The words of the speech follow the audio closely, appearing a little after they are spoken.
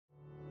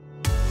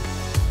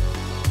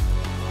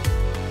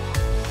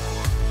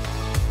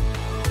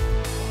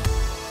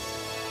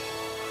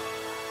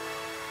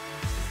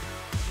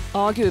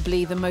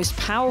Arguably the most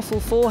powerful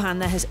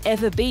forehand there has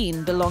ever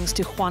been belongs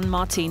to Juan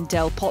Martín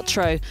del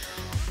Potro.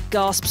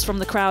 Gasps from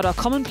the crowd are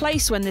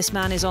commonplace when this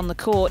man is on the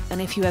court,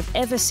 and if you have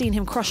ever seen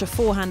him crush a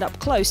forehand up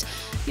close,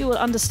 you will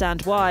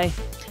understand why.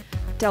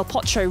 Del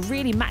Potro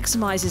really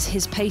maximises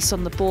his pace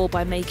on the ball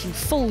by making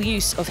full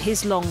use of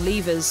his long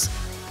levers.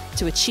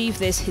 To achieve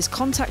this, his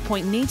contact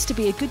point needs to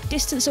be a good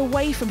distance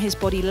away from his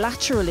body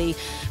laterally,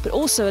 but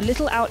also a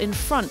little out in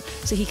front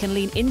so he can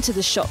lean into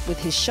the shot with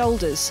his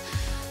shoulders.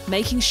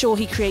 Making sure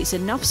he creates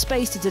enough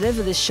space to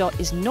deliver this shot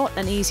is not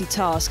an easy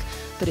task,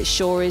 but it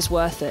sure is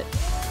worth it.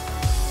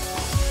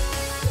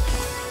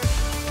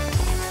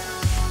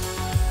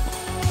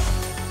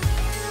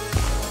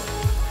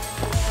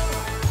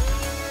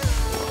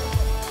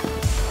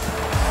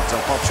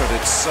 Del Potro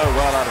did so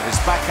well out of his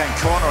backhand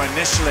corner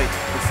initially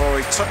before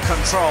he took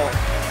control.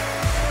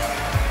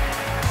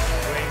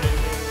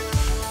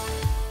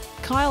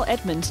 Kyle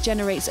Edmund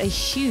generates a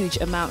huge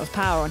amount of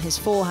power on his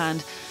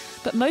forehand,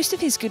 but most of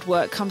his good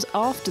work comes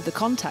after the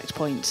contact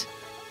point.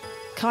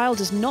 Kyle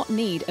does not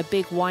need a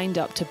big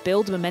wind-up to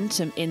build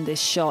momentum in this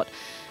shot,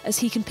 as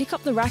he can pick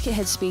up the racket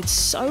head speed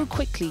so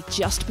quickly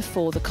just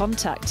before the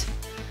contact.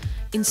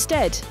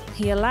 Instead,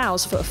 he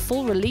allows for a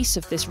full release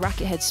of this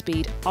racket head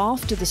speed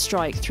after the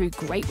strike through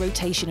great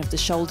rotation of the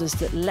shoulders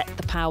that let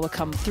the power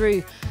come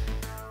through.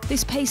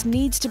 This pace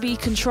needs to be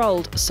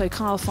controlled, so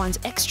Kyle finds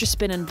extra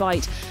spin and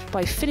bite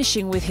by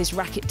finishing with his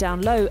racket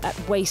down low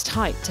at waist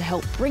height to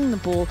help bring the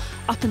ball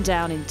up and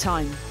down in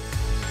time.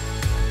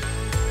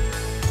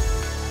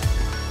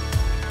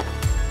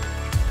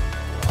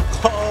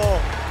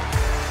 Oh,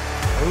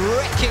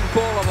 wrecking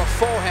ball on the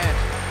forehand.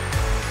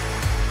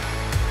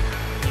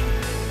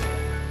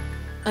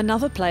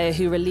 Another player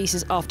who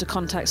releases after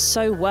contact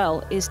so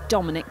well is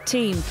Dominic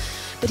Thiem,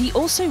 but he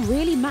also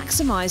really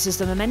maximises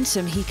the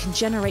momentum he can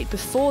generate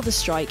before the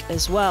strike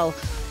as well.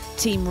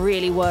 Thiem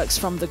really works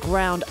from the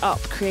ground up,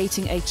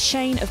 creating a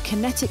chain of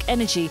kinetic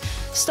energy,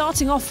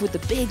 starting off with the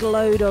big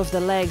load of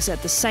the legs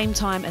at the same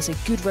time as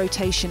a good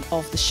rotation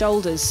of the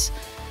shoulders.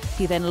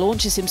 He then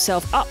launches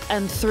himself up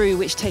and through,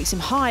 which takes him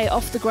high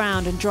off the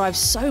ground and drives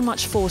so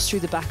much force through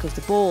the back of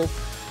the ball.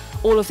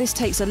 All of this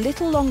takes a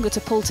little longer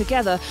to pull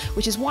together,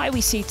 which is why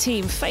we see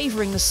Thiem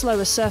favouring the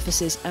slower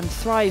surfaces and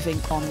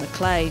thriving on the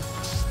clay.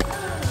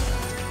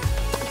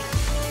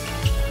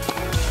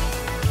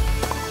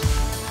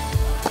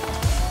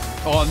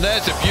 Oh, and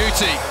there's a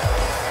beauty.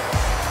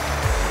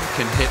 You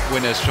can hit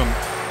winners from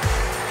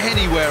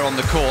anywhere on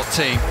the court,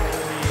 Thiem.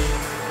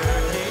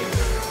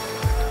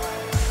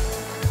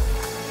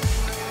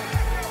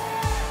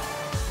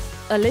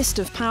 A list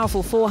of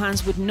powerful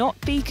forehands would not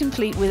be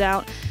complete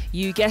without,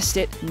 you guessed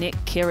it, Nick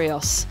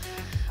Kyrgios.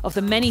 Of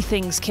the many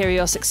things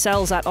Kyrgios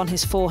excels at on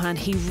his forehand,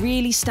 he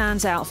really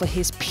stands out for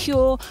his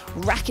pure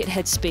racket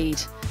head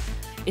speed.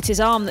 It's his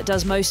arm that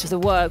does most of the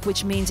work,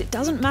 which means it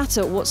doesn't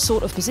matter what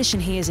sort of position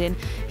he is in,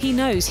 he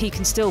knows he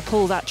can still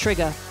pull that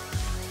trigger.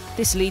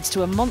 This leads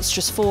to a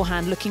monstrous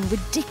forehand looking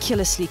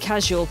ridiculously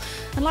casual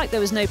and like there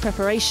was no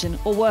preparation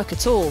or work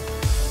at all.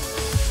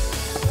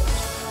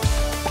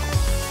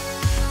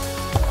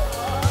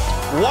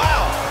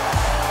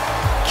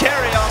 Wow!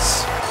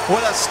 Kyrgios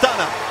with a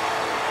stunner.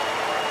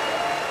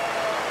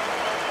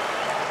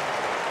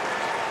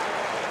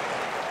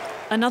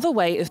 Another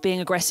way of being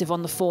aggressive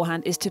on the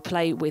forehand is to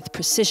play with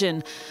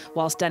precision.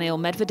 Whilst Daniil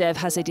Medvedev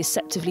has a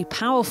deceptively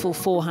powerful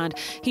forehand,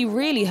 he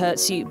really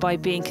hurts you by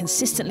being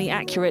consistently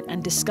accurate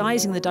and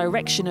disguising the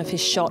direction of his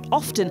shot,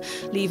 often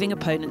leaving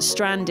opponents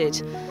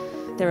stranded.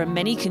 There are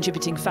many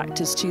contributing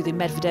factors to the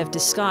Medvedev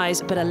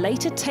disguise, but a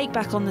later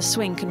take-back on the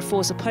swing can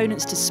force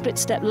opponents to split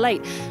step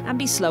late and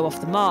be slow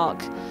off the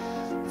mark.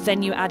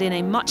 Then you add in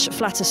a much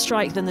flatter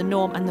strike than the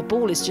norm and the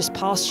ball is just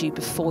past you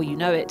before you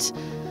know it.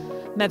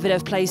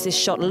 Medvedev plays this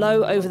shot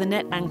low over the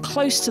net and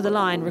close to the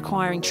line,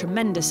 requiring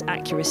tremendous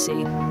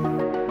accuracy.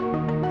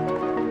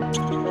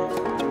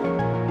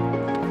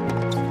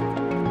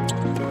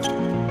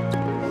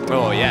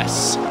 Oh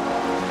yes,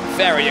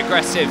 very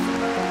aggressive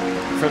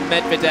from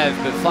Medvedev,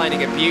 but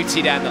finding a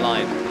beauty down the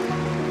line.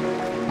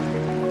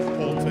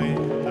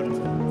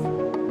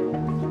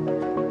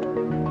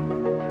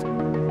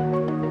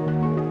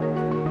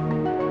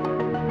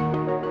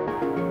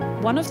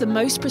 One of the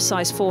most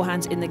precise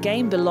forehands in the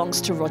game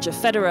belongs to Roger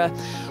Federer.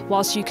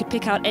 Whilst you could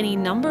pick out any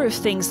number of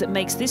things that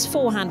makes this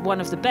forehand one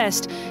of the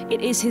best,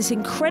 it is his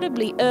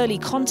incredibly early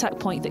contact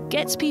point that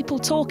gets people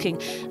talking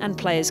and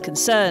players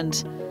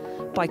concerned.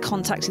 By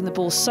contacting the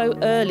ball so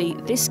early,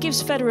 this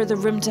gives Federer the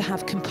room to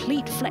have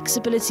complete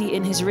flexibility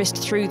in his wrist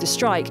through the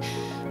strike,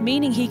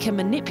 meaning he can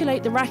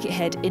manipulate the racket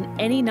head in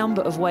any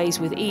number of ways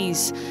with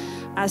ease.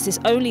 As this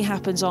only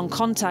happens on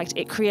contact,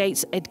 it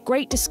creates a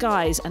great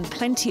disguise and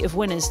plenty of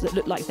winners that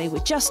look like they were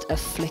just a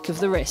flick of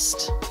the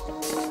wrist.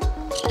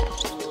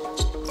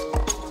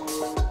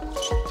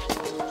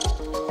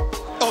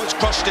 Oh, it's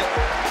crushed it.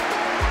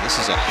 This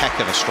is a heck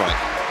of a strike.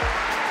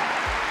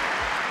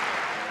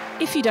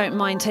 If you don't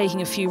mind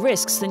taking a few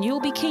risks, then you'll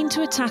be keen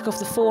to attack off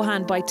the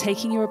forehand by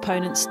taking your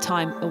opponent's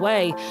time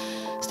away.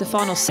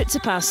 Stefanos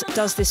Tsitsipas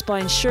does this by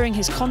ensuring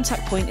his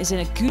contact point is in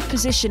a good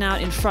position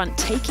out in front,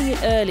 taking it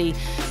early,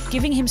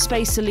 giving him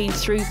space to lean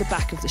through the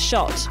back of the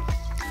shot.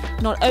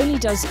 Not only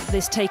does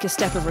this take a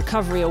step of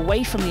recovery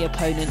away from the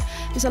opponent,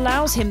 this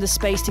allows him the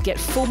space to get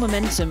full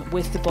momentum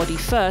with the body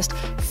first,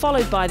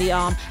 followed by the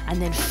arm,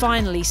 and then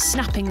finally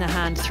snapping the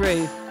hand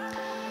through.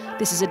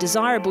 This is a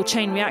desirable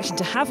chain reaction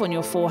to have on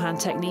your forehand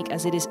technique,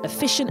 as it is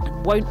efficient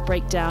and won't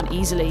break down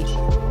easily.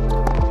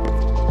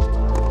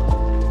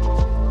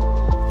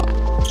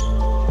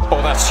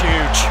 Oh, that's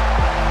huge.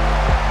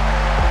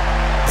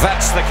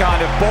 That's the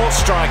kind of ball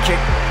striking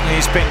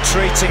he's been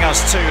treating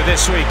us to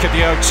this week at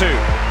the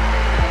O2.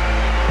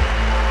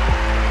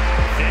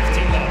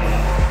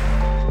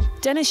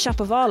 Denis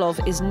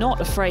Shapovalov is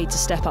not afraid to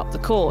step up the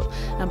court,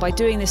 and by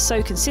doing this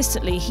so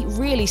consistently, he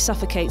really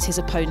suffocates his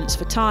opponents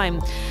for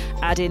time.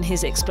 Add in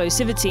his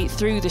explosivity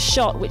through the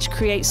shot, which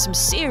creates some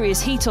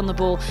serious heat on the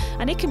ball,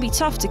 and it can be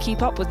tough to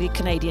keep up with the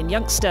Canadian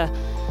youngster.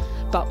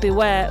 But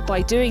beware,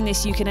 by doing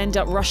this you can end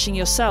up rushing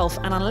yourself,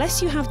 and unless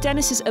you have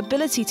Denis's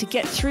ability to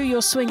get through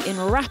your swing in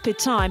rapid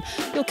time,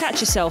 you'll catch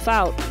yourself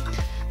out.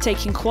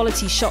 Taking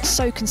quality shots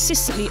so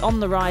consistently on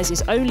the rise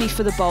is only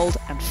for the bold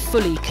and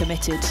fully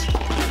committed.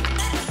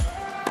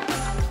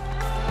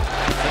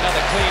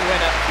 Another clean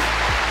winner.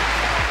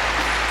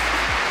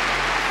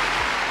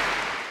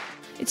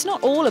 It's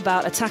not all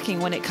about attacking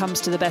when it comes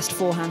to the best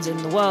forehands in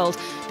the world.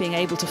 Being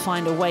able to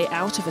find a way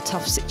out of a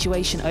tough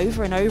situation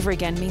over and over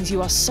again means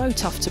you are so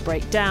tough to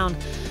break down.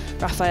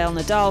 Rafael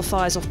Nadal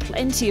fires off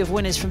plenty of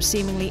winners from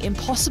seemingly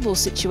impossible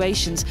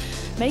situations,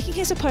 making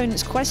his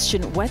opponents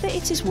question whether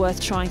it is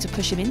worth trying to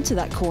push him into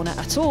that corner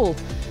at all.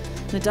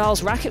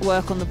 Nadal's racket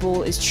work on the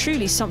ball is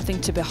truly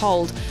something to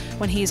behold.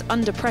 When he is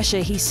under pressure,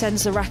 he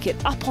sends the racket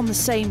up on the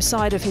same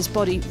side of his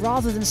body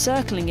rather than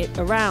circling it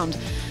around.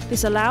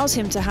 This allows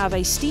him to have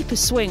a steeper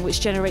swing, which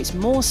generates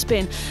more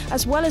spin,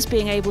 as well as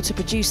being able to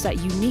produce that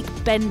unique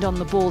bend on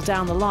the ball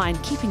down the line,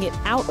 keeping it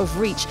out of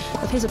reach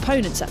of his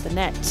opponents at the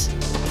net.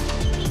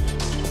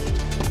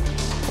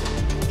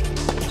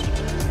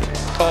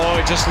 Oh,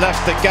 he just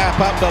left the gap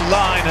up the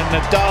line and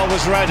Nadal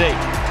was ready.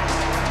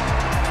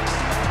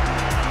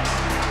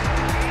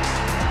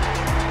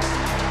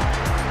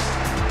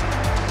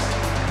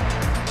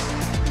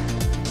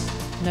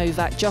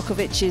 Novak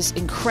Djokovic's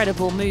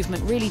incredible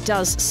movement really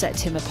does set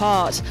him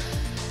apart.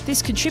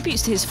 This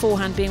contributes to his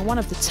forehand being one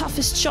of the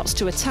toughest shots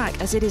to attack,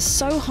 as it is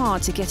so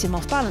hard to get him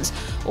off balance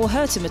or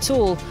hurt him at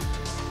all.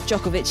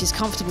 Djokovic is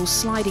comfortable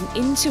sliding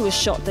into a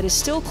shot that is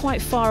still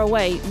quite far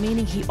away,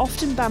 meaning he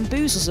often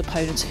bamboozles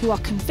opponents who are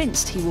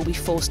convinced he will be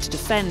forced to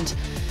defend.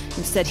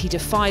 Instead, he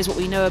defies what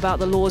we know about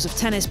the laws of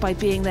tennis by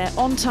being there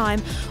on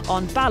time,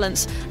 on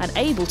balance, and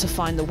able to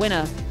find the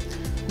winner.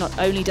 Not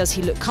only does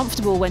he look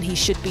comfortable when he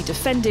should be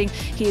defending,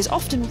 he is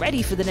often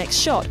ready for the next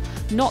shot,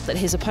 not that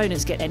his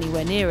opponents get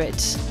anywhere near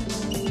it.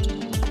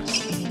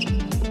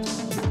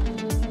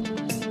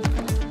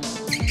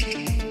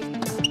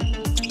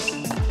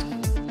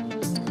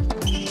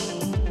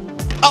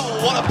 Oh,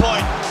 what a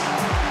point!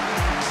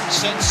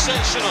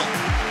 Sensational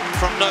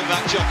from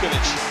Novak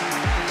Djokovic.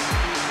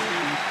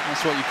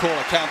 That's what you call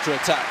a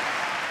counter-attack.